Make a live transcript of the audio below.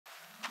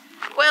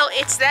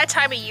it's that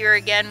time of year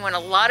again when a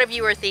lot of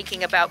you are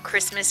thinking about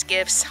Christmas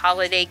gifts,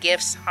 holiday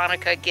gifts,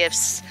 Hanukkah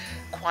gifts,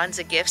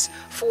 Kwanzaa gifts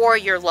for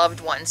your loved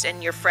ones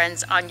and your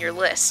friends on your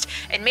list.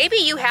 And maybe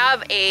you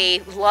have a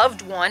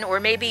loved one, or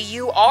maybe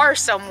you are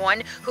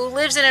someone who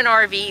lives in an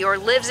RV or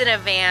lives in a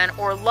van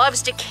or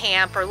loves to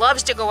camp or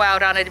loves to go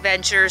out on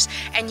adventures,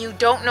 and you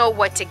don't know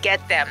what to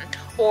get them.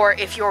 Or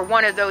if you're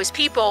one of those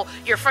people,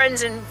 your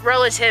friends and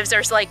relatives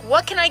are like,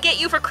 what can I get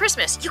you for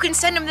Christmas? You can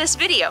send them this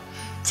video.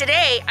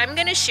 Today, I'm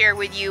gonna share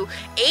with you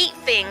 8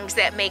 things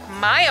that make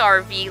my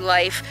RV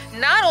life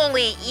not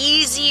only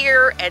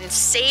easier and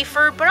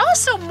safer, but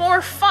also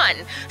more fun.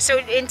 So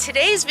in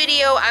today's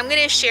video, I'm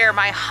gonna share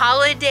my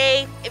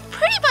holiday,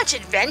 pretty much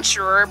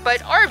adventurer,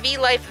 but RV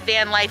life,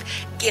 van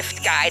life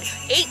gift guide.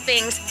 8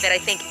 things that I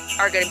think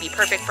are gonna be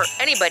perfect for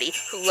anybody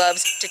who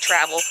loves to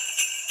travel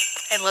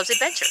and loves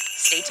adventure.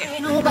 Stay tuned.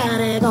 Ain't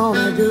nobody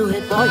gonna do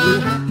it for you.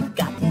 You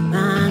got to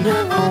mind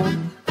your own.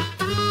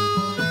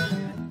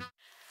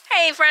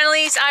 Hey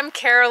friendlies, I'm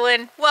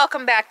Carolyn.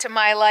 Welcome back to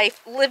my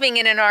life living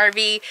in an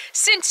RV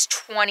since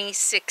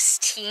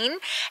 2016.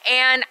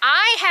 And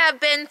I have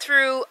been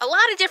through a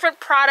lot of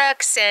different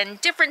products and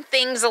different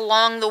things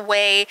along the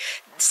way.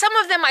 Some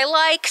of them I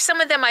like, some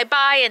of them I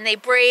buy and they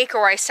break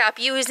or I stop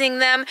using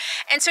them.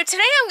 And so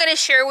today I'm going to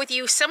share with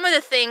you some of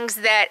the things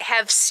that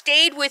have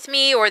stayed with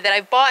me or that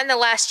I've bought in the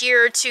last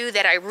year or two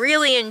that I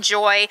really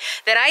enjoy,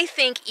 that I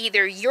think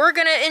either you're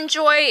going to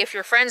enjoy if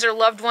your friends or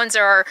loved ones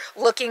are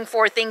looking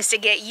for things to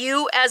get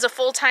you as a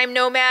full-time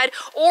nomad,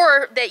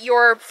 or that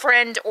your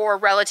friend or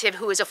relative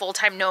who is a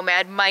full-time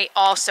nomad might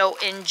also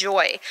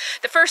enjoy.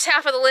 The first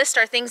half of the list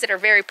are things that are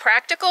very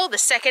practical. The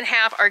second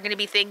half are going to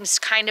be things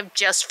kind of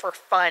just for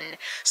fun.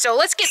 So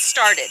let's get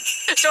started.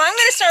 So I'm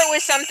going to start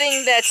with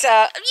something that's,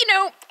 you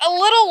know, a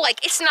little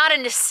like, it's not a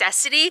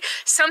necessity,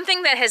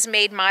 something that has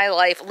made my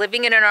life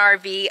living in an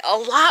RV a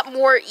lot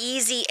more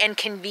easy and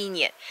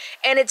convenient.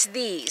 And it's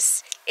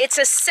these. It's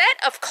a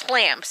set of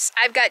clamps.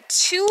 I've got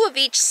 2 of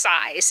each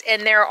size,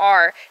 and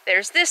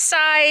there's this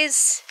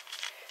size,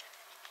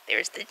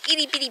 there's the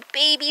itty bitty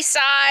baby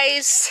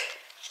size,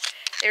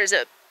 there's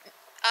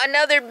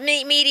another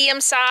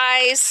medium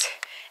size,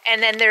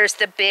 and then there's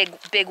the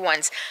big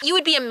ones. You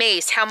would be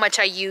amazed how much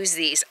I use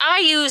these. I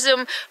use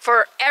them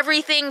for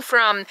everything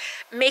from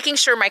making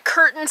sure my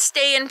curtains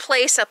stay in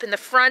place up in the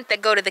front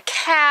that go to the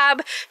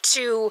cab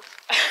to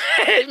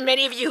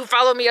many of you who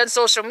follow me on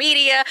social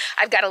media.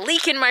 I've got a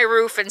leak in my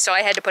roof, and so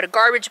I had to put a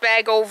garbage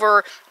bag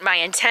over my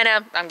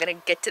antenna. I'm gonna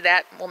get to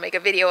that. We'll make a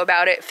video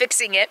about it,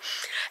 fixing it.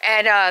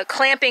 And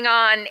clamping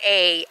on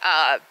a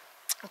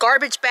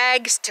garbage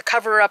bags to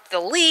cover up the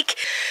leak.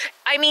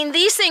 I mean,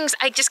 these things,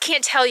 I just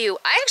can't tell you.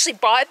 I actually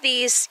bought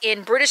these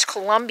in British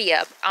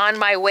Columbia on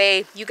my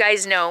way. You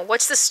guys know.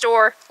 What's the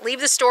store?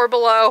 Leave the store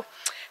below.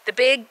 The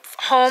big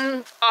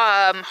home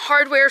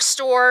hardware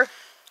store.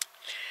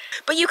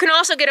 But you can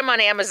also get them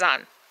on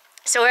Amazon.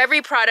 So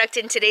every product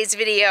in today's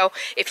video,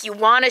 if you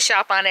want to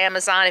shop on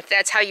Amazon, if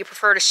that's how you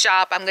prefer to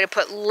shop, I'm going to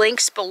put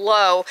links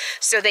below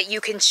so that you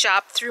can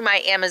shop through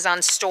my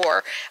Amazon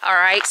store. All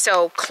right,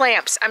 so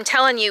clamps, I'm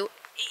telling you,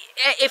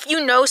 if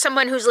you know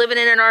someone who's living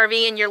in an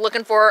RV and you're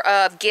looking for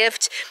a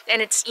gift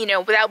and it's, you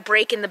know, without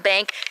breaking the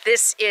bank,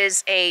 this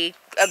is a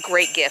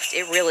great gift.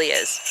 It really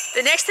is.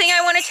 The next thing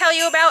I want to tell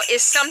you about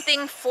is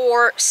something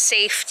for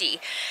safety.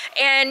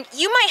 And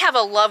you might have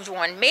a loved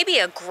one, maybe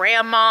a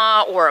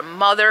grandma or a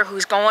mother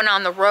who's going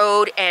on the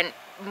road, and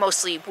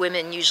mostly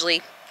women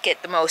usually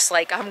get the most,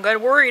 like, I'm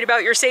worried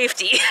about your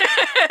safety.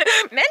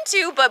 Men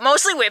too, but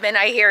mostly women.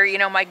 I hear, you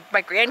know, my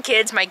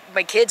grandkids,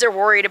 my kids are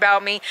worried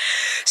about me.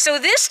 So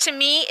this to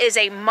me is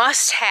a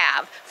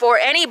must-have for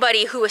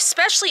anybody who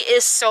especially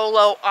is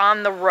solo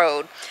on the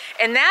road.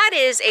 And that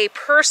is a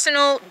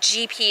personal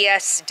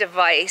GPS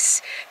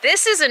device.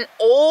 This is an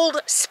old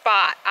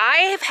Spot.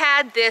 I have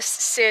had this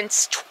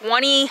since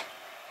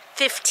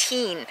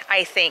 2015,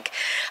 I think.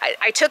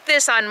 I took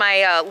this on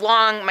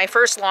my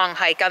first long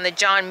hike on the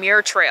John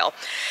Muir Trail.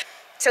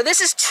 So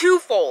this is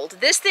twofold.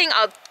 This thing,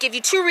 I'll give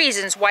you 2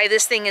 reasons why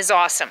this thing is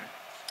awesome.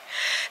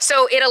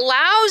 So it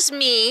allows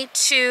me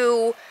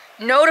to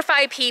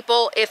notify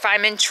people if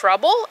I'm in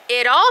trouble.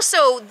 It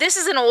also, this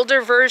is an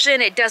older version.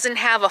 It doesn't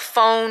have a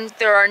phone.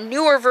 There are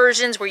newer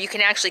versions where you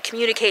can actually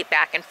communicate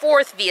back and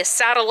forth via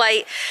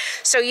satellite.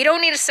 So you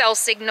don't need a cell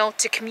signal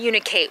to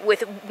communicate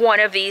with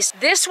one of these.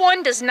 This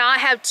one does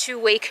not have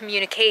 2-way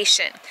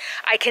communication.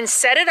 I can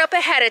set it up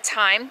ahead of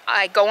time.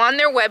 I go on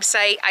their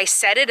website, I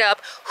set it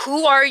up.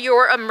 Who are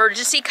your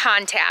emergency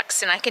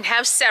contacts? And I can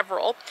have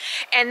several.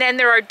 And then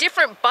there are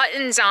different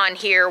buttons on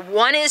here.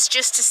 One is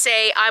just to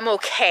say, I'm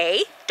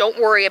okay. Don't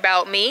worry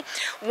about me.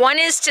 One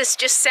is to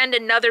just send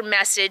another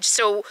message.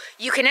 So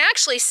you can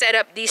actually set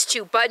up these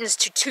 2 buttons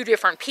to 2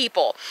 different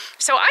people.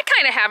 So I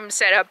kind of have them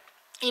set up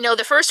You know,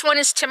 the first one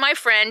is to my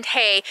friend,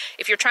 hey,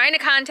 if you're trying to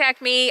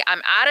contact me,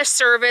 I'm out of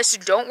service,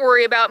 don't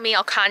worry about me,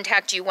 I'll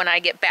contact you when I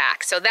get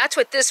back. So that's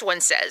what this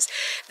one says.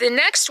 The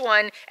next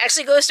one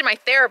actually goes to my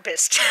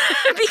therapist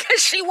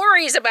because she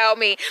worries about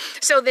me.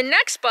 So the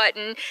next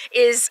button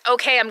is,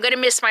 okay, I'm gonna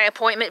miss my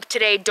appointment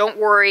today, don't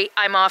worry,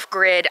 I'm off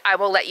grid, I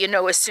will let you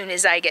know as soon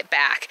as I get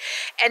back.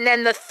 And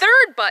then the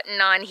third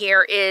button on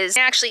here is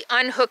actually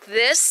unhook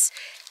this.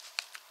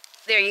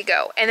 There you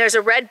go. And there's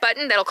a red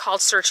button that'll call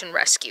search and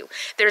rescue.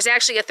 There's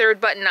actually a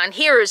third button on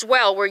here as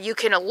well where you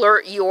can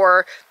alert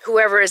your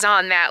whoever is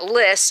on that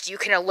list. You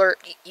can alert,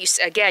 you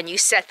again, you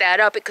set that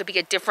up. It could be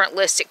a different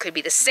list. It could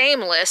be the same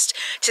list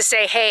to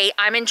say, hey,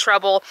 I'm in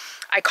trouble.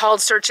 I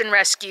called search and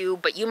rescue,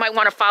 but you might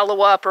want to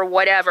follow up or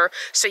whatever.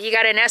 So you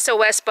got an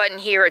SOS button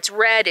here. It's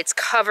red, it's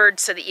covered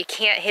so that you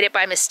can't hit it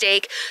by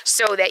mistake,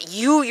 so that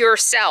you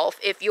yourself,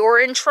 if you're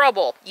in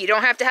trouble, you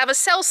don't have to have a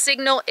cell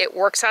signal, it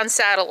works on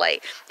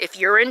satellite. If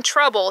you're in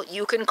trouble,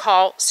 you can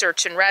call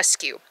search and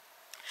rescue.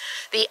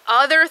 The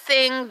other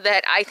thing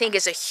that I think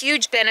is a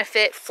huge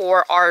benefit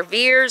for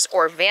RVers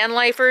or van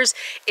lifers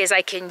is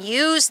I can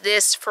use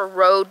this for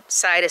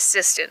roadside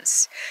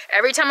assistance.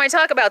 Every time I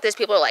talk about this,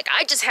 people are like,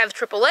 I just have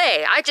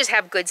AAA, I just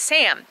have Good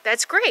Sam.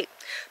 That's great.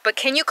 But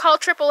can you call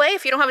AAA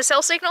if you don't have a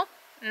cell signal?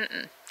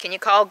 Mm-mm. Can you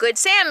call Good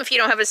Sam if you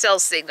don't have a cell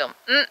signal?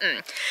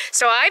 Mm-mm.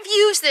 So I've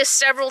used this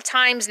several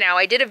times now.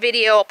 I did a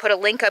video, I'll put a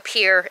link up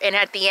here and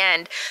at the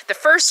end. The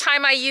first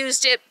time I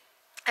used it,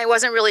 I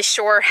wasn't really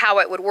sure how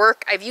it would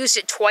work. I've used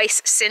it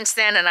twice since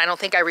then, and I don't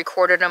think I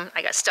recorded them.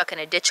 I got stuck in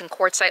a ditch in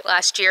Quartzsite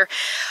last year.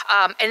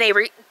 And they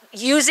were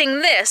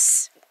using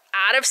this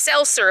out of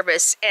cell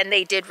service, and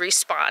they did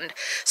respond.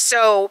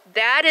 So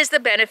that is the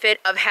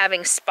benefit of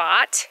having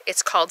Spot.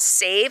 It's called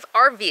Save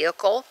Our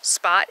Vehicle,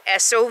 Spot,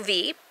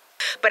 SOV.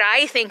 But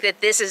I think that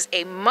this is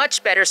a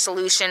much better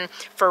solution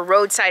for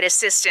roadside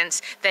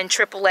assistance than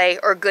AAA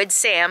or Good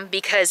Sam,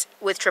 because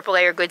with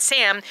AAA or Good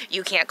Sam,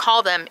 you can't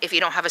call them if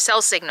you don't have a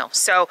cell signal.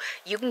 So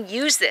you can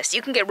use this.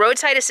 You can get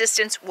roadside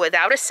assistance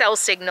without a cell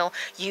signal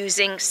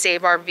using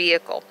Save Our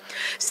Vehicle.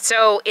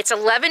 So it's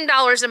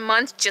 $11 a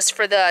month just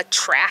for the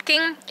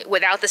tracking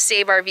without the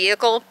Save Our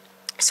Vehicle.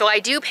 So I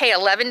do pay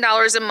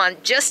 $11 a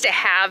month just to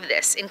have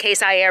this in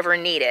case I ever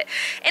need it.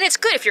 And it's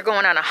good if you're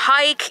going on a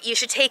hike, you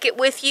should take it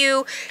with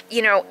you.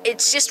 You know,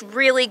 it's just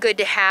really good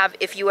to have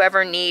if you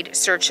ever need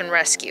search and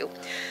rescue.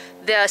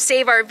 The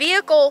Save Our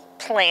Vehicle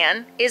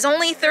plan is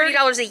only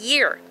 $30 a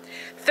year.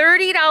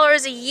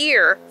 $30 a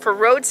year for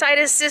roadside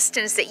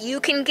assistance that you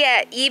can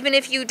get even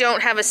if you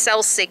don't have a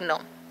cell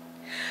signal.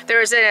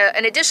 There's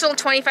an additional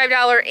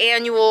 $25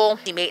 annual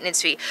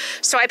maintenance fee.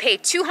 So I pay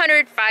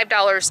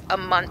 $205 a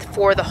month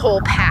for the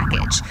whole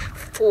package,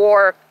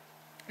 for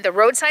the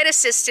roadside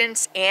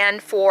assistance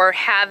and for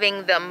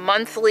having the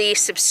monthly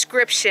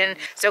subscription.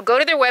 So go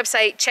to their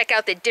website, check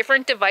out the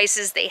different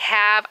devices they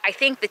have. I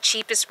think the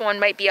cheapest one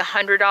might be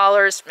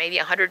 $100, maybe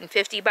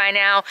 $150 by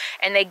now,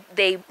 and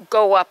they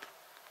go up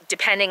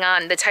depending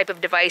on the type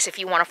of device, if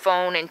you want a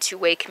phone and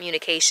two-way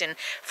communication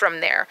from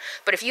there.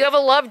 But if you have a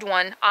loved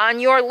one on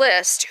your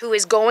list who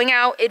is going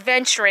out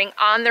adventuring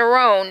on their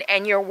own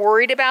and you're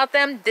worried about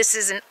them, this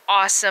is an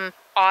awesome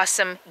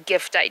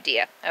gift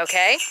idea,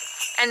 okay?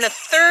 And the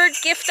third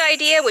gift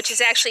idea, which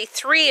is actually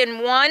 3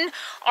 in 1,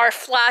 are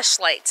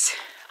flashlights.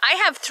 I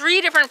have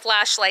 3 different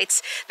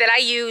flashlights that I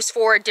use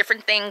for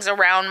different things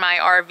around my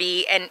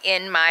RV and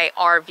in my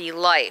RV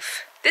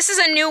life. This is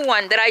a new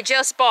one that I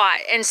just bought,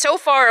 and so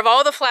far of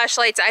all the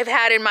flashlights I've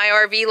had in my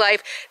RV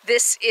life,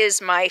 this is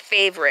my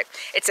favorite.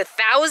 It's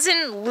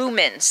 1,000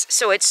 lumens,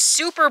 so it's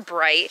super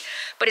bright,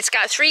 but it's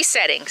got 3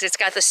 settings. It's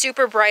got the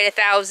super bright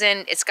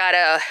 1,000, it's got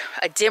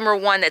a dimmer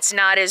one that's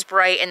not as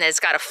bright, and then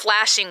it's got a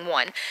flashing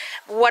one.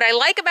 What I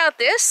like about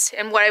this,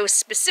 and what I was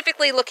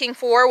specifically looking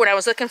for when I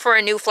was looking for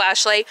a new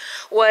flashlight,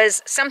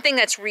 was something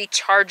that's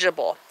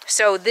rechargeable.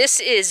 So this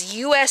is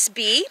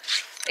USB.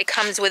 It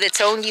comes with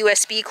its own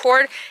USB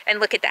cord,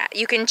 and look at that.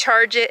 You can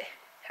charge it.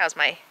 How's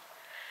my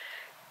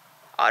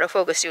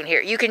autofocus doing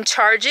here? You can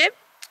charge it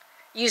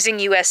using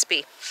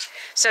USB.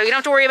 So you don't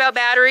have to worry about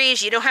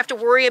batteries. You don't have to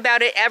worry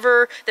about it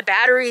ever, the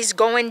batteries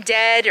going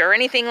dead or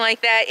anything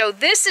like that. So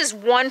this is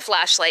one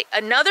flashlight.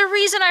 Another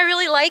reason I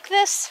really like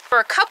this, for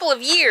a couple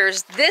of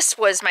years, this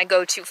was my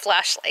go-to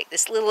flashlight,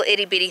 this little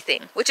itty bitty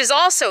thing, which is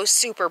also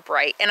super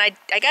bright. And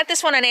I got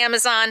this one on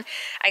Amazon.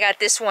 I got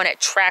this one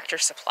at Tractor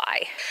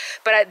Supply.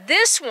 But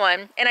this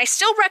one, and I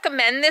still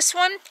recommend this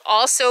one,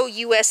 also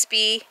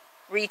USB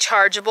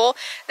rechargeable.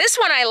 This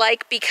one I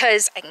like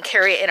because I can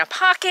carry it in a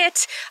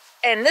pocket.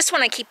 And this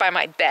one I keep by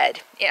my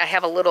bed. Yeah, I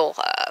have a little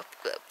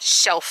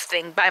shelf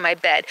thing by my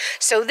bed.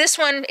 So this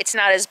one, it's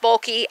not as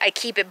bulky. I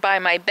keep it by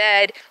my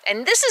bed.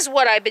 And this is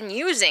what I've been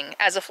using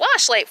as a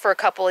flashlight for a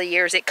couple of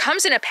years. It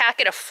comes in a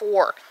packet of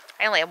 4.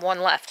 I only have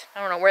 1 left. I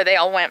don't know where they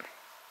all went.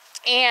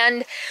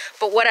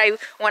 But when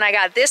I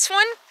got this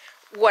one,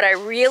 what I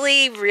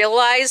really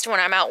realized when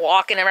I'm out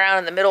walking around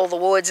in the middle of the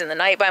woods in the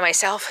night by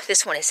myself,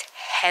 this one is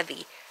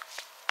heavy.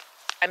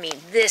 I mean,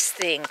 this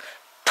thing,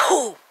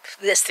 poof,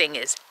 this thing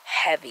is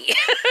heavy.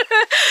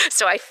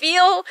 So I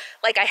feel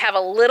like I have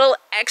a little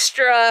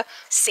extra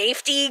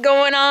safety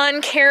going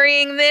on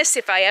carrying this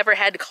if I ever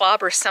had to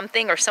clobber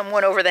something or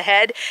someone over the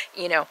head,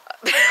 you know.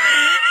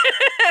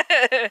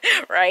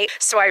 Right?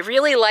 So I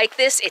really like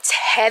this. It's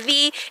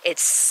heavy,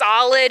 it's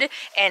solid,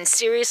 and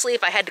seriously,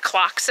 if I had to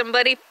clock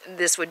somebody,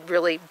 this would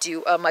really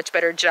do a much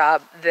better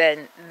job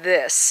than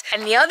this.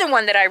 And the other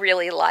one that I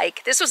really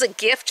like, this was a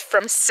gift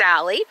from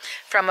Sally,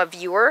 from a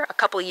viewer a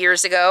couple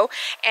years ago,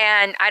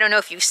 and I don't know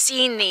if you've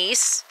seen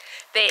these.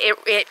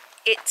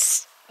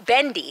 It's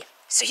bendy,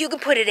 so you can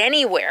put it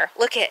anywhere.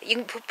 Look at, you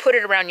can put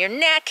it around your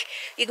neck,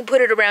 you can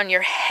put it around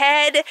your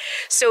head.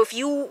 So if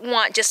you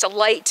want just a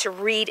light to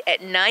read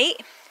at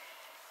night,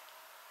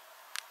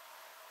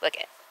 look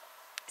at,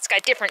 it's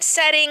got different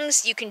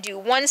settings. You can do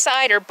one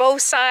side or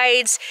both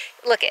sides.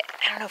 Look at,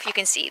 I don't know if you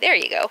can see, there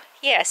you go.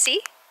 Yeah,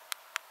 see?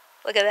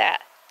 Look at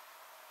that.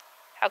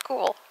 How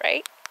cool,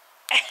 right?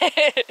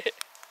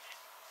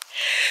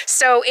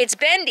 So it's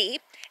bendy,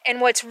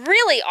 and what's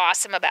really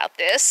awesome about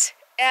this,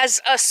 as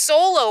a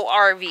solo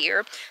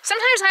RVer,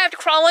 sometimes I have to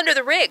crawl under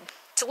the rig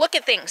to look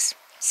at things,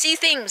 see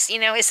things, you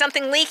know, is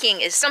something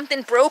leaking, is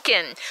something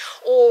broken,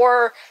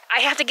 or I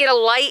have to get a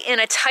light in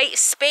a tight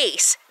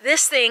space.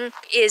 This thing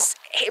is,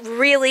 it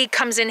really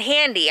comes in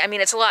handy. I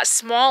mean, it's a lot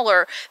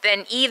smaller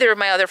than either of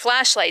my other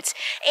flashlights,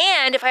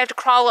 and if I have to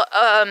crawl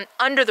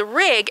under the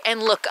rig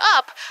and look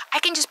up, I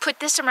can just put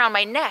this around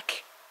my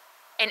neck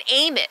and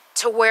aim it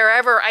to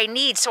wherever I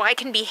need, so I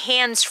can be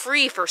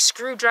hands-free for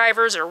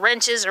screwdrivers or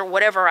wrenches or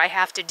whatever I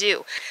have to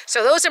do.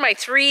 So those are my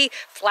 3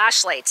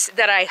 flashlights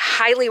that I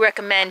highly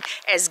recommend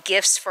as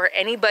gifts for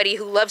anybody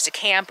who loves to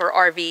camp or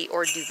RV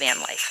or do van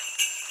life.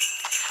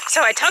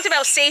 So I talked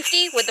about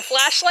safety with the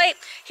flashlight.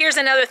 Here's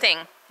another thing.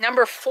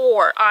 Number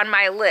 4 on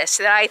my list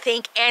that I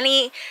think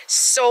any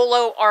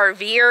solo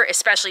RVer,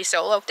 especially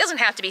solo, doesn't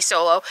have to be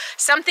solo,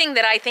 something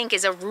that I think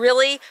is a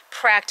really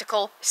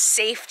practical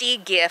safety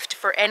gift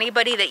for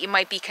anybody that you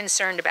might be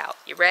concerned about.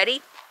 You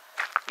ready?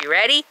 You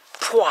ready?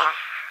 Pwah!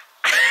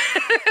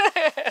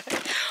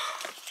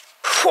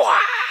 Pwah!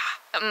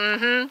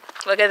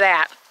 Look at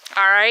that.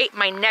 All right,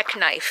 my neck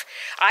knife.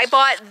 I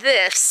bought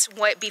this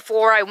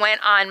before I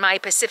went on my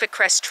Pacific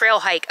Crest trail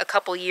hike a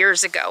couple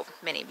years ago.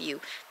 Many of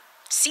you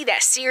see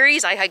that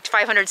series. I hiked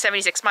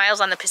 576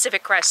 miles on the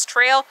Pacific Crest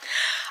Trail.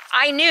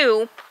 I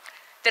knew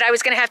that I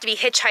was going to have to be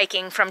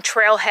hitchhiking from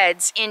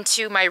trailheads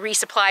into my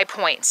resupply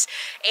points.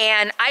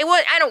 And I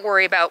don't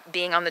worry about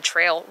being on the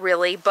trail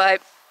really,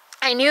 but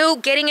I knew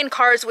getting in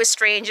cars with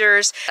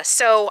strangers,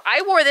 so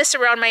I wore this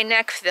around my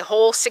neck for the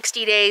whole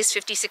 60 days,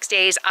 56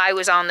 days I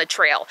was on the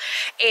trail.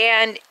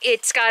 And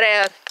it's got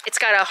a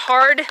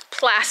hard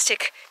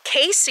plastic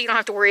case, so you don't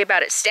have to worry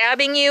about it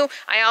stabbing you.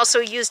 I also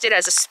used it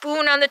as a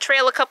spoon on the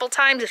trail a couple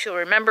times. If you'll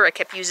remember, I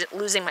kept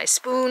losing my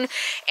spoon.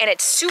 And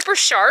it's super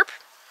sharp,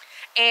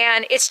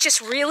 and it's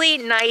just really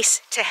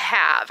nice to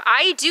have.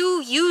 I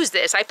do use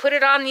this. I put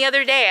it on the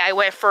other day. I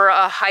went for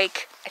a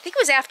hike, I think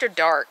it was after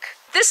dark.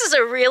 This is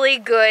a really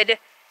good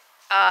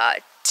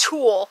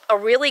tool, a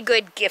really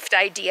good gift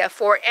idea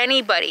for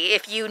anybody.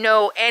 If you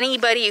know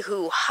anybody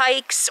who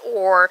hikes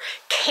or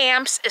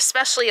camps,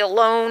 especially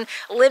alone,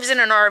 lives in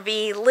an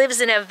RV,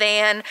 lives in a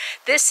van,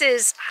 this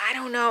is, I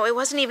don't know, it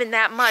wasn't even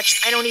that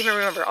much. I don't even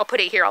remember. I'll put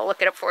it here. I'll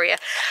look it up for you.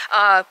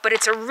 But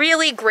it's a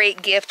really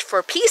great gift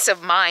for peace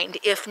of mind,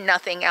 if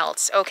nothing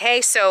else. Okay,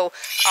 so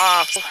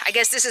I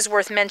guess this is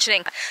worth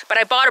mentioning, but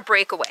I bought a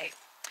breakaway.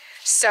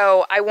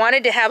 So I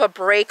wanted to have a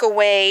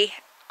breakaway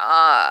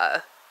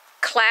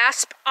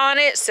clasp on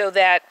it so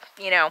that,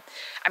 you know,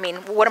 I mean,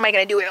 what am I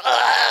going to do with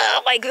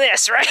like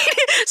this, right?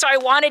 So I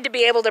wanted to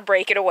be able to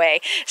break it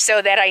away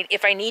so that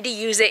if I need to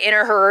use it in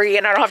a hurry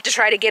and I don't have to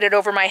try to get it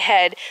over my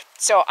head.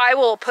 So I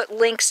will put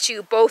links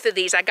to both of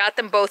these. I got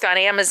them both on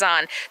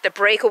Amazon, the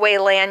breakaway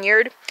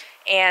lanyard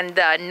and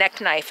the neck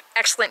knife.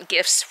 Excellent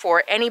gifts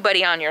for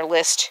anybody on your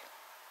list,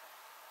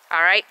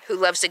 all right, who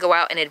loves to go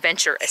out and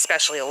adventure,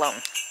 especially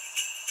alone.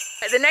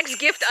 The next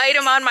gift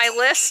item on my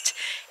list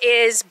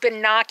is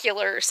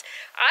binoculars.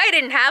 I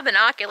didn't have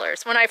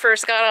binoculars when I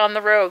first got on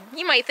the road.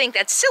 You might think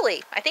that's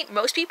silly. I think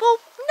most people,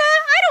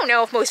 I don't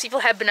know if most people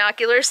have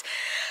binoculars.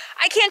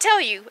 I can't tell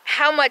you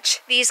how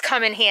much these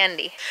come in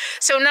handy.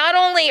 So not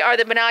only are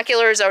the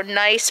binoculars are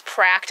nice,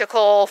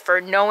 practical for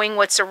knowing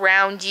what's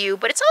around you,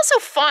 but it's also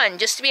fun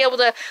just to be able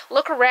to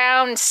look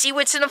around, see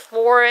what's in the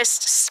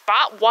forest,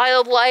 spot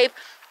wildlife,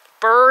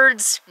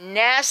 birds,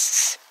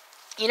 nests,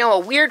 you know, a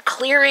weird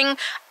clearing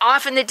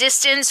off in the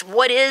distance.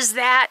 What is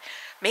that?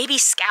 Maybe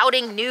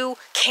scouting new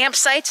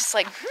campsites. It's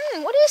like,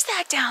 what is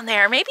that down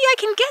there? Maybe I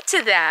can get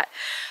to that.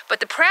 But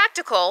the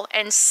practical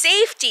and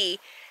safety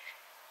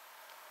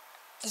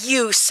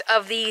use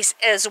of these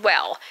as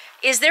well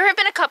is there have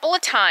been a couple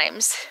of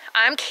times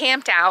I'm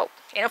camped out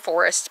in a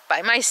forest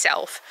by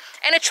myself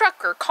and a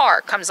truck or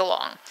car comes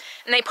along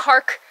and they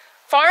park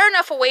far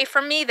enough away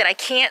from me that I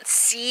can't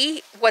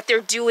see what they're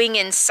doing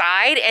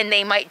inside, and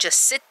they might just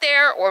sit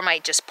there or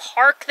might just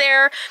park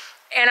there.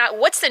 And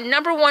what's the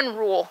number 1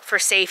 rule for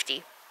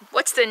safety?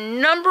 What's the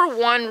number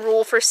 1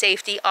 rule for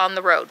safety on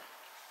the road?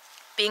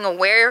 being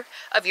aware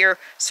of your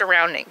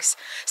surroundings.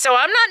 So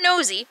I'm not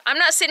nosy. I'm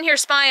not sitting here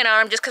spying on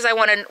them just because I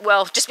want to,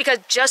 well, just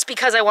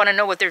because I want to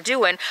know what they're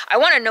doing. I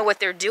want to know what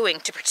they're doing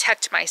to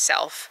protect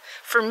myself.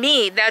 For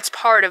me, that's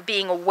part of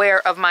being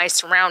aware of my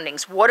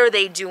surroundings. What are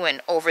they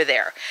doing over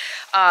there?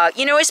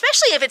 You know,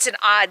 especially if it's an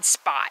odd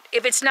spot,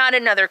 if it's not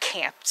another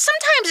camp.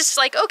 Sometimes it's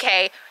like,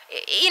 okay,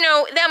 you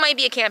know, that might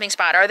be a camping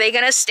spot. Are they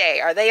going to stay?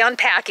 Are they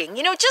unpacking?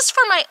 You know, just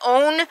for my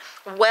own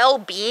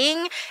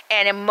well-being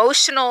and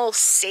emotional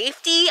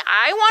safety,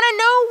 I want to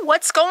know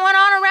what's going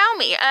on around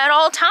me at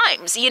all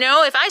times. You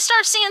know, if I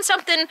start seeing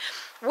something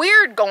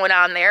weird going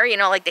on there, you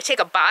know, like they take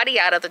a body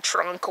out of the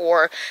trunk,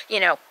 or, you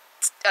know,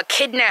 a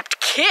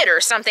kidnapped kid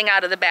or something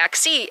out of the back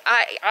seat,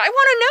 I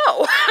want to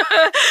know.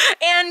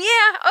 And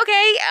yeah,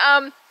 okay,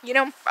 you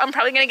know, I'm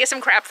probably going to get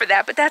some crap for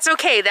that, but that's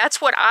okay.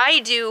 That's what I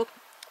do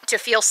to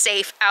feel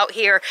safe out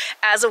here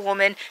as a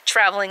woman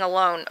traveling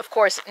alone. Of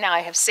course, now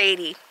I have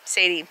Sadie.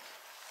 Sadie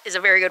is a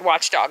very good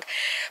watchdog.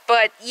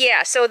 But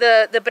yeah, so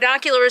the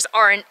binoculars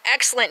are an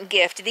excellent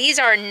gift. These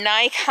are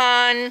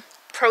Nikon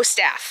Pro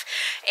Staff,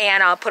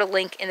 and I'll put a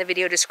link in the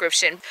video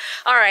description.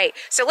 All right,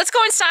 so let's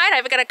go inside.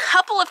 I've got a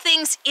couple of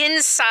things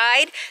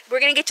inside. We're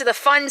gonna get to the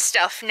fun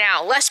stuff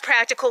now, less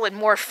practical and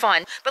more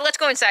fun. But let's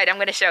go inside. I'm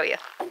gonna show you.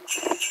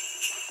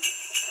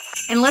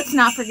 And let's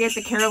not forget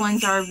the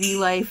Carolyn's RV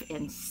Life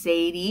and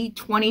Sadie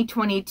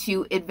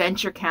 2022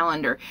 Adventure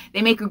Calendar.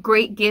 They make a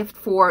great gift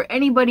for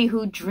anybody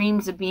who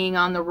dreams of being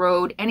on the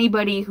road,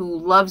 anybody who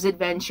loves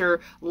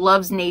adventure,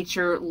 loves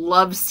nature,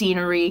 loves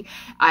scenery.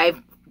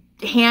 I've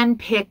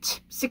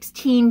hand-picked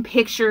 16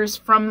 pictures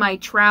from my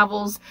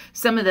travels,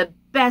 some of the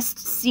best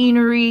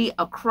scenery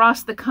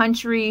across the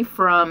country,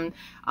 from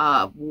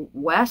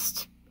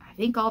west, I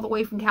think all the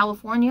way from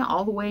California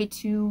all the way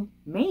to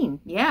Maine.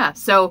 Yeah,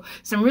 so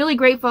some really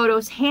great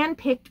photos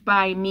hand-picked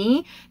by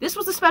me. This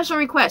was a special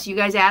request. You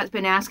guys have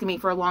been asking me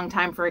for a long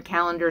time for a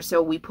calendar,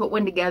 so we put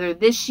one together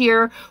this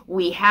year.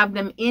 We have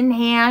them in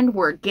hand.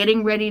 We're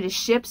getting ready to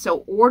ship,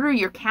 so order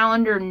your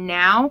calendar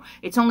now.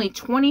 It's only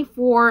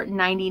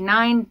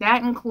 $24.99.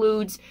 That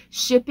includes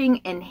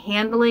shipping and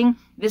handling.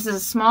 This is a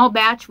small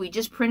batch. We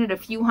just printed a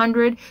few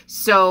hundred,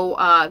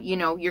 so you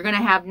know, you're gonna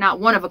have not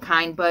one of a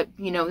kind, but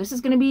you know, this is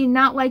gonna be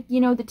not like,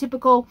 you know, the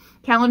typical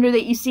calendar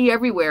that you see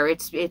everywhere.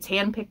 It's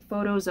hand-picked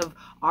photos of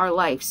our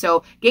life.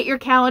 So get your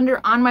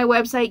calendar on my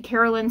website,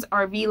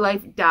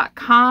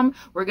 CarolynsRVLIFE.com.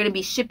 We're going to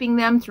be shipping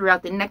them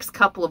throughout the next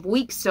couple of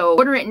weeks, so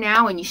order it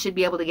now and you should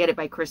be able to get it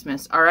by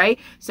Christmas. All right,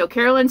 so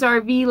Carolyn's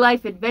RV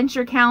Life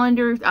Adventure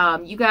Calendar.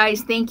 You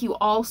guys, thank you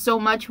all so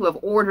much who have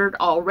ordered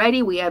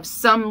already. We have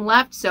some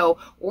left, so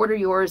order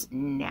yours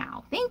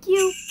now. Thank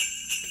you.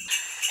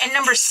 And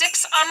number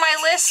 6 on my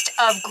list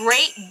of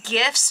great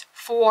gifts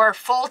for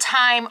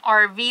full-time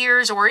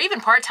RVers or even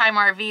part-time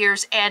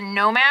RVers and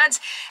nomads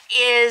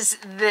is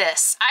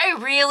this. I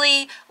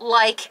really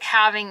like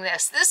having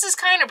this. This is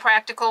kind of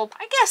practical,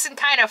 I guess, and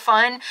kind of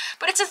fun,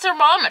 but it's a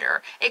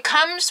thermometer. It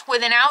comes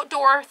with an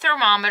outdoor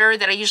thermometer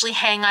that I usually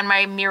hang on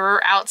my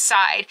mirror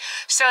outside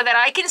so that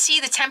I can see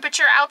the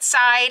temperature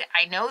outside.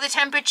 I know the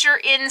temperature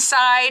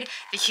inside,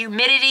 the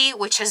humidity,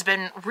 which has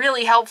been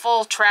really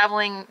helpful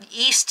traveling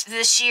east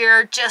this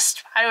year.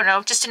 Just, I don't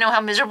know, just to know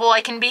how miserable I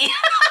can be.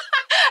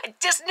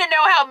 Just to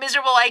know how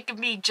miserable I can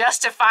be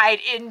justified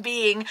in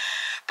being.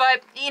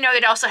 But, you know,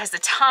 it also has the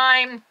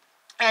time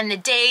and the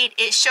date.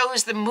 It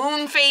shows the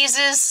moon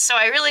phases, so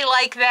I really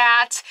like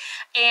that.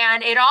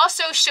 And it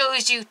also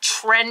shows you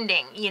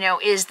trending. You know,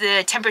 is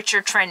the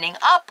temperature trending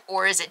up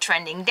or is it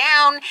trending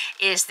down?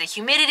 Is the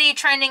humidity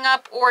trending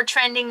up or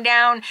trending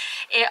down?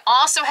 It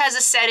also has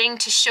a setting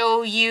to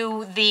show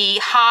you the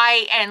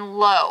high and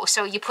low.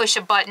 So you push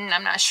a button,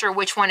 I'm not sure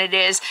which one it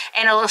is,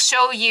 and it'll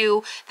show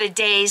you the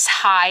day's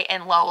high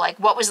and low. Like,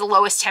 what was the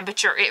lowest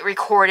temperature it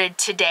recorded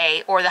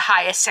today, or the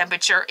highest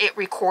temperature it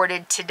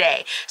recorded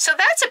today. So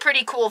that's a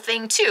pretty cool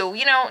thing too,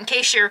 you know, in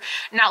case you're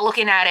not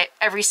looking at it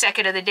every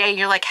second of the day.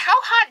 You're like,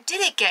 how hot did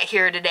it get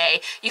here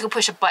today? You can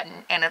push a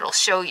button and it'll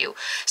show you.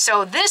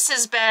 So this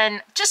has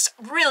been just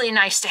really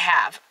nice to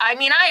have. I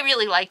mean, I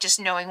really like just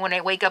knowing when I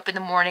wake up in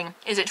the morning,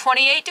 is it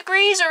 28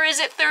 degrees or is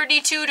it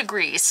 32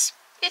 degrees?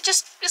 It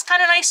just is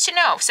kind of nice to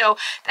know. So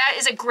that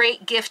is a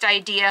great gift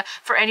idea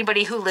for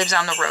anybody who lives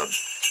on the road.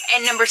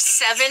 And number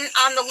 7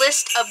 on the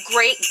list of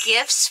great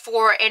gifts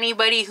for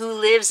anybody who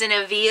lives in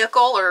a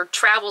vehicle or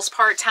travels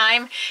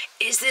part-time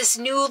is this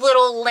new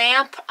little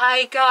lamp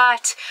I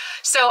got.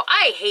 So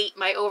I hate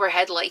my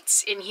overhead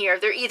lights in here.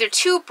 They're either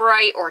too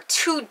bright or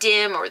too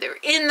dim, or they're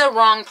in the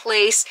wrong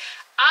place.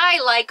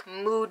 I like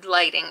mood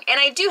lighting, and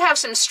I do have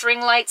some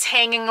string lights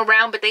hanging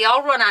around, but they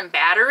all run on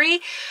battery.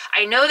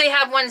 I know they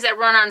have ones that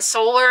run on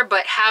solar,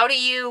 but how do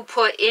you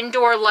put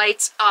indoor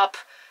lights up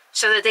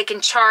so that they can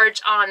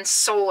charge on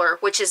solar,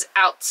 which is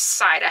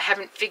outside? I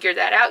haven't figured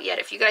that out yet.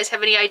 If you guys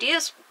have any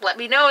ideas, let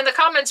me know in the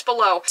comments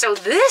below. So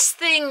this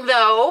thing,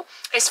 though,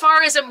 as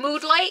far as a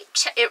mood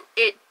light,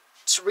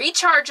 it's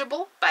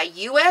rechargeable by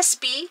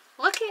USB.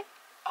 Look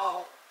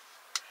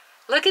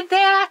at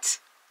that.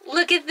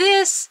 Look at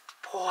this.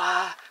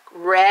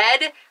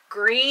 Red,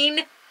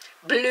 green,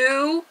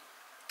 blue,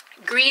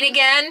 green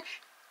again,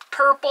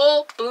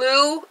 purple,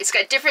 blue. It's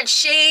got different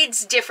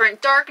shades,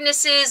 different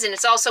darknesses, and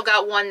it's also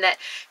got one that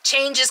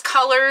changes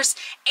colors,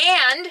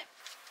 and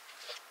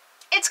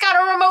it's got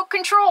a remote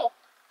control.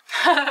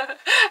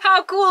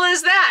 How cool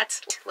is that?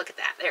 Look at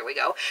that. There we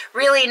go.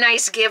 Really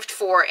nice gift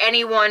for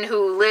anyone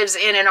who lives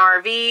in an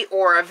RV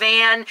or a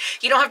van.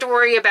 You don't have to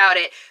worry about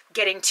it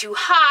getting too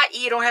hot.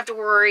 You don't have to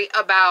worry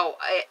about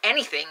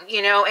anything,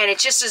 you know, and it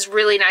just is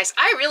really nice.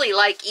 I really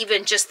like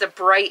even just the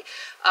bright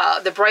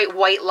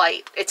white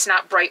light. It's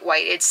not bright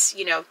white. It's,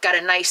 you know, got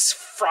a nice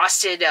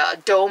frosted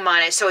dome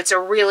on it. So it's a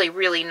really,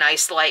 really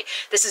nice light.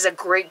 This is a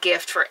great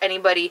gift for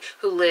anybody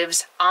who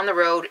lives on the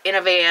road, in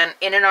a van,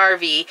 in an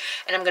RV.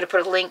 And I'm going to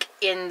put a link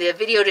in the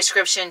video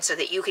description so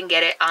that you can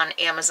get it on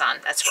Amazon.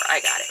 That's where I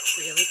got it.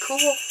 Really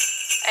cool.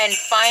 And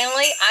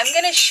finally, I'm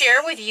going to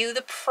share with you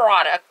the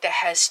product that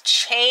has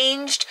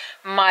changed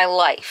my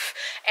life.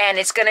 And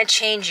it's going to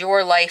change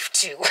your life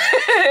too.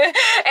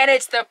 And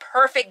it's the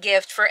perfect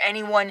gift for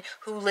anyone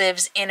who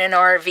lives in an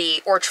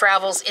RV or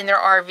travels in their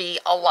RV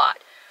a lot.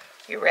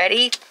 You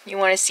ready? You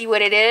want to see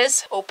what it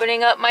is?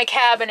 Opening up my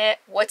cabinet.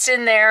 What's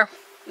in there?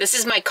 This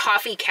is my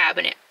coffee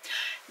cabinet.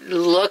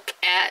 Look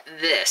at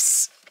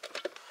this.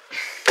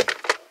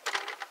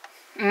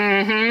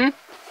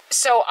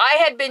 So I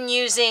had been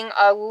using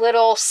a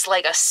little,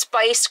 like a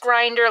spice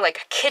grinder,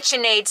 like a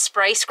KitchenAid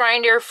spice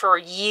grinder for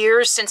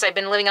years since I've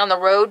been living on the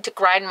road to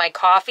grind my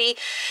coffee.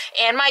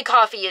 And my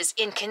coffee is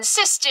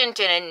inconsistent,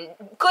 and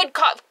good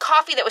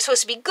coffee that was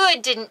supposed to be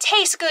good didn't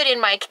taste good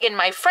in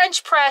my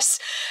French press.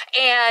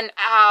 And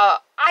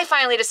I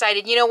finally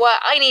decided, you know what,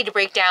 I need to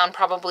break down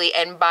probably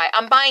and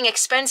I'm buying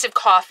expensive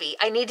coffee.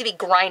 I need to be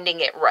grinding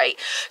it right.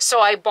 So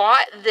I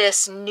bought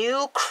this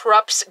new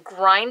Krups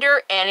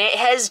grinder, and it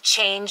has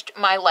changed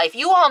my life.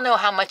 You all know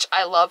how much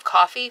I love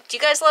coffee. Do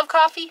you guys love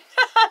coffee?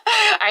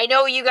 I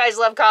know you guys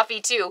love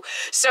coffee too.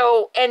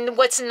 So, and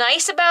what's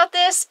nice about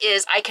this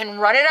is I can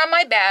run it on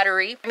my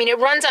battery. I mean, it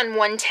runs on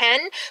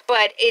 110,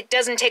 but it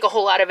doesn't take a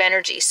whole lot of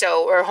energy,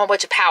 so, or a whole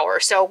bunch of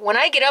power. So when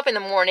I get up in the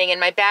morning and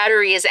my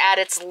battery is at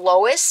its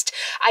lowest,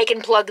 I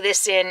can plug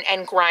this in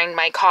and grind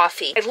my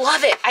coffee. I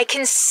love it. I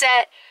can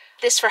set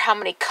this for how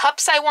many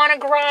cups I want to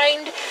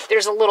grind.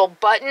 There's a little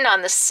button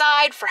on the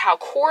side for how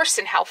coarse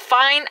and how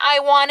fine I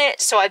want it.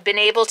 So I've been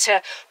able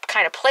to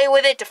kind of play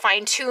with it to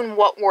fine tune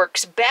what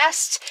works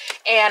best.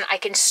 And I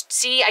can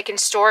see I can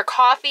store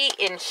coffee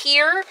in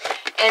here.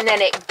 And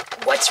then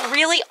what's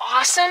really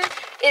awesome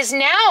is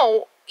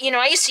now, you know,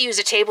 I used to use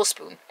a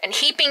tablespoon and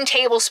heaping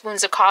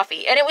tablespoons of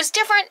coffee, and it was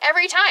different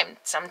every time.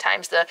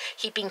 Sometimes the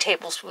heaping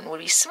tablespoon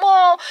would be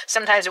small,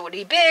 sometimes it would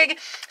be big.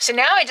 So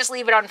now I just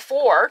leave it on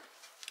 4,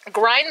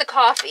 grind the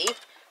coffee,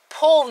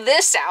 pull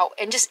this out,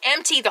 and just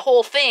empty the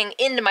whole thing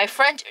into my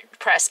French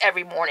press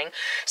every morning.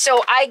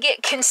 So I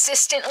get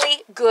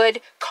consistently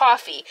good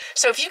coffee.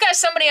 So if you've got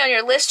somebody on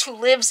your list who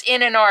lives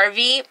in an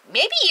RV,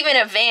 maybe even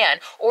a van,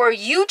 or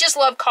you just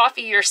love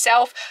coffee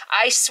yourself,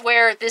 I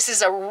swear this is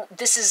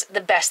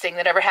the best thing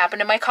that ever happened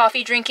to my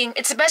coffee drinking.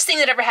 It's the best thing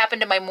that ever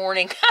happened to my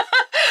morning.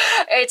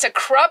 It's a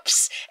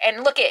Krups,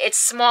 and look, it's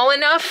small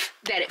enough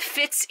that it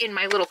fits in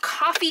my little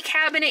coffee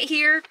cabinet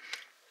here.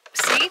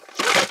 See?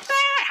 Look at that.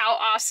 How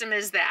awesome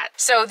is that?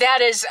 So that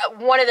is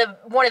one of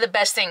the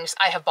best things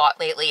I have bought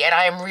lately, and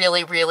I am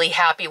really, really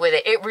happy with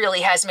it. It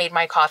really has made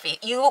my coffee.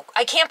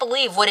 I can't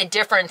believe what a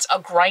difference a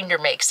grinder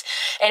makes,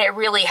 and it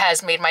really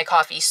has made my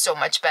coffee so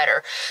much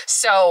better.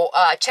 So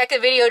check the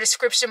video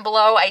description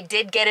below. I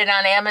did get it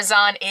on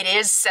Amazon. It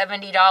is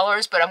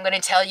 $70, but I'm going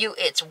to tell you,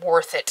 it's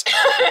worth it.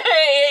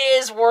 It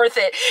is worth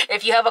it.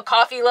 If you have a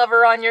coffee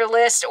lover on your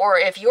list, or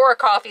if you're a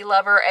coffee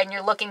lover and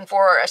you're looking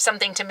for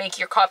something to make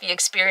your coffee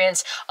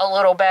experience a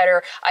little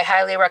better, I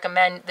highly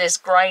recommend this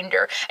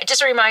grinder. And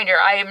just a reminder,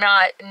 I am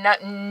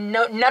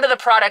none of the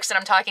products that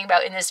I'm talking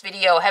about in this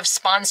video have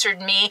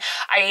sponsored me.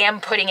 I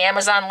am putting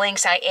Amazon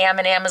links. I am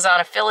an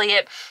Amazon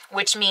affiliate,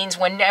 which means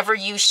whenever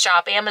you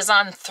shop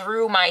Amazon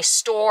through my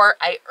store,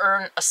 I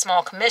earn a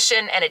small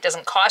commission, and it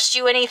doesn't cost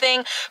you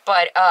anything.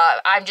 But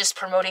I'm just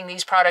promoting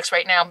these products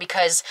right now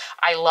because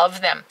I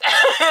love them.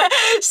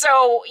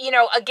 So, you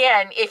know,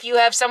 again, if you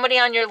have somebody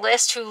on your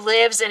list who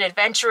lives an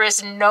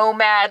adventurous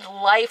nomad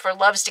life or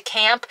loves to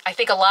camp, I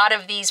think a lot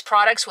of these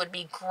products would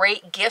be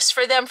great gifts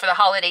for them for the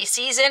holiday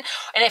season.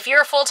 And if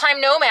you're a full-time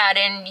nomad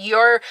and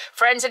your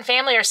friends and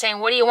family are saying,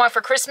 what do you want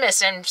for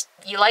Christmas? And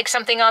you like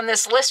something on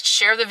this list,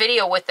 share the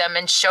video with them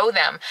and show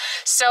them.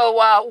 So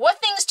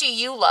what things do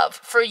you love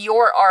for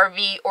your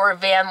RV or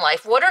van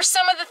life? What are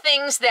some of the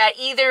things that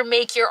either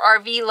make your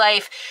RV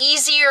life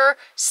easier,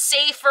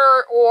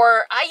 safer,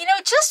 or, you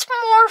know, just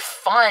more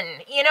fun?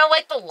 You know,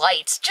 like the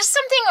lights, just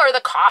something, or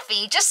the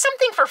coffee, just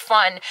something for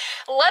fun.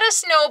 Let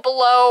us know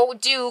below.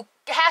 Do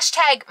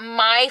hashtag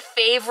my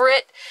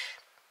favorite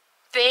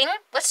thing.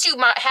 Let's do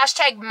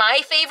hashtag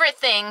my favorite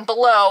thing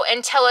below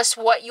and tell us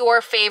what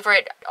your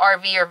favorite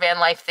RV or van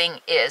life thing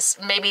is.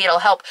 Maybe it'll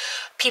help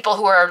people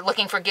who are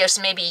looking for gifts.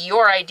 Maybe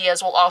your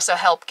ideas will also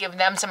help give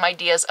them some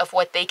ideas of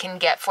what they can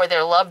get for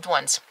their loved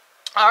ones.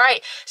 All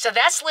right, so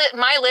that's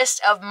my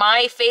list of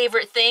my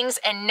favorite things,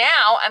 and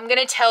now I'm going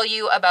to tell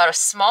you about a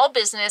small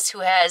business who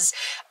has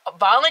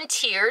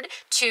volunteered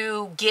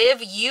to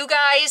give you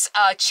guys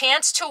a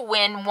chance to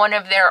win one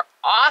of their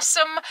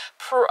awesome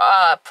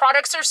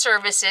products or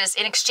services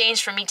in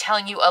exchange for me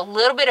telling you a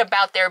little bit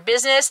about their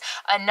business.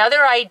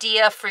 Another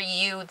idea for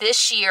you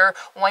this year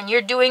when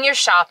you're doing your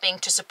shopping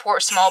to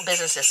support small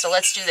businesses. So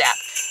let's do that.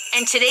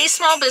 And today's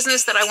small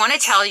business that I want to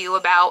tell you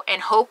about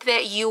and hope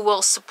that you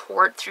will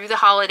support through the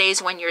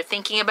holidays when you're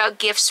thinking about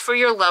gifts for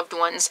your loved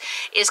ones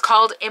is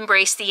called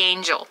Embrace the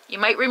Angel. You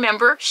might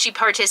remember she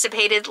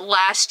participated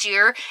last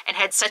year and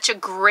had such a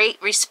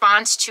great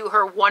response to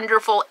her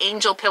wonderful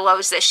angel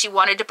pillows that she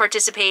wanted to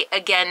participate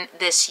again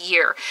this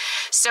year.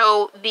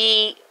 So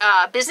the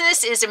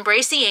business is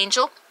Embrace the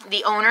Angel.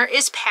 The owner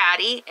is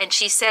Patty, and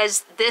she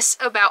says this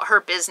about her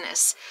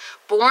business.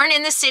 Born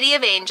in the City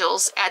of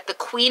Angels at the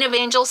Queen of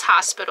Angels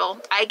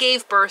Hospital, I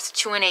gave birth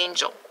to an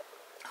angel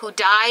who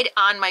died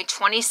on my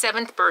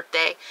 27th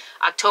birthday,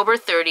 October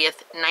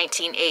 30th,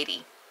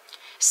 1980.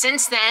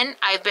 Since then,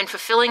 I've been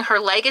fulfilling her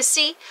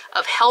legacy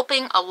of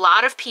helping a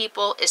lot of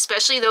people,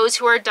 especially those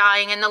who are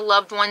dying and the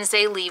loved ones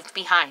they leave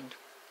behind.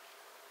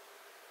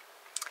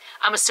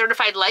 I'm a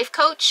certified life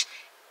coach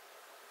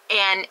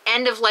and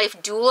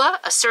end-of-life doula,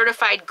 a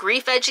certified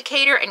grief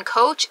educator and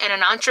coach, and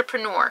an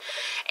entrepreneur.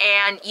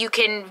 And you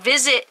can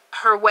visit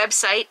her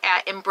website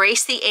at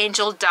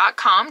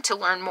embracetheangel.com to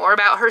learn more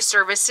about her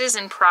services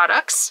and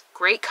products.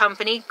 Great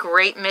company,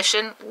 great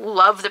mission,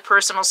 love the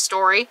personal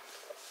story.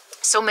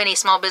 So many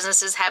small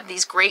businesses have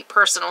these great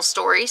personal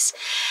stories.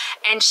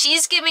 And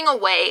she's giving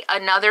away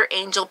another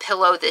angel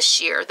pillow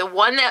this year. The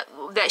one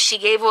that she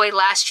gave away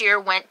last year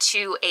went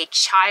to a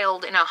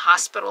child in a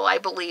hospital, I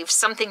believe.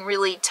 Something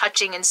really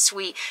touching and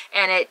sweet.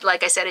 And it,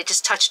 like I said, it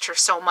just touched her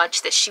so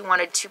much that she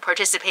wanted to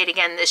participate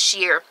again this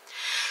year.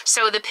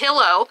 So the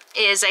pillow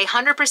is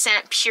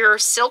 100% pure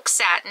silk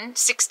satin,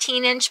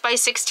 16-inch by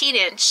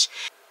 16-inch.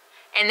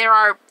 And there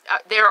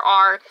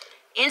are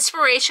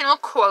inspirational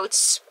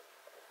quotes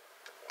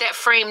that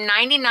frame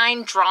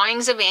 99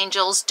 drawings of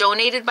angels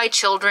donated by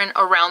children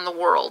around the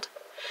world.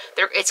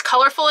 It's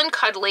colorful and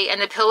cuddly,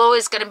 and the pillow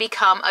is going to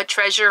become a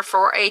treasure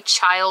for a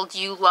child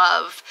you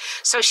love.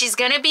 So she's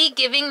going to be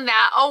giving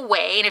that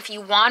away, and if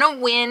you want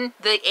to win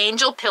the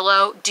angel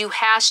pillow, do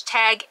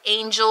hashtag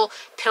angel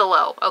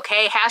pillow,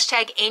 okay?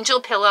 Hashtag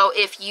angel pillow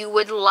if you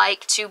would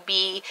like to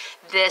be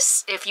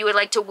this, if you would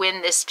like to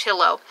win this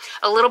pillow.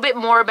 A little bit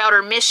more about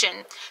her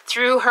mission.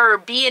 Through her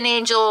Be an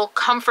Angel,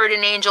 Comfort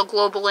an Angel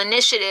Global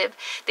Initiative,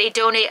 they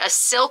donate a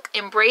silk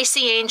Embrace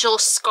the Angel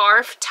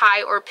scarf,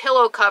 tie, or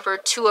pillow cover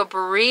to a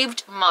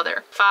bereaved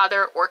mother,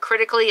 father, or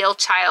critically ill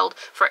child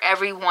for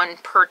every one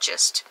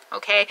purchased.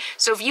 Okay,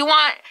 so if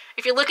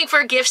you're looking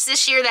for gifts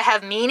this year that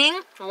have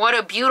meaning, what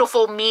a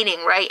beautiful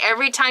meaning, right?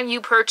 Every time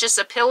you purchase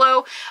a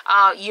pillow,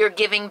 you're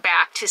giving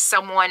back to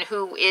someone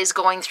who is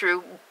going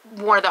through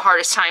one of the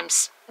hardest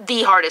times,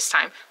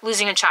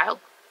 losing a child.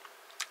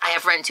 I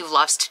have friends who've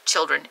lost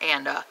children,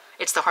 and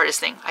it's the hardest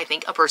thing I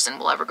think a person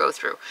will ever go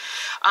through.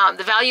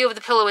 The value of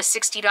the pillow is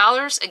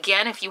 $60.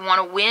 Again, if you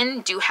want to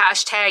win, do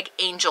hashtag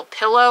angel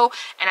pillow,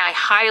 and I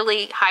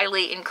highly,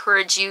 highly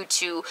encourage you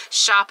to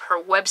shop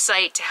her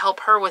website to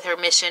help her with her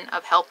mission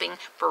of helping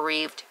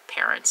bereaved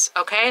parents.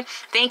 Okay,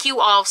 thank you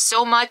all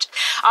so much.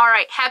 All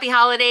right, happy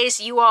holidays.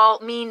 You all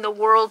mean the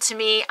world to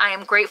me. I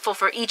am grateful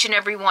for each and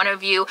every one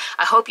of you.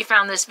 I hope you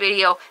found this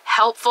video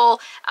helpful.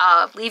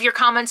 Leave your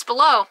comments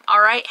below. All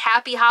right,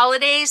 happy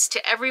holidays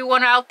to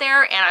everyone out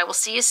there, and I will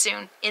see you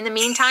soon. In the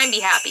meantime,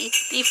 be happy,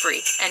 be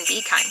free, and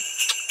be kind.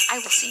 I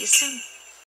will see you soon.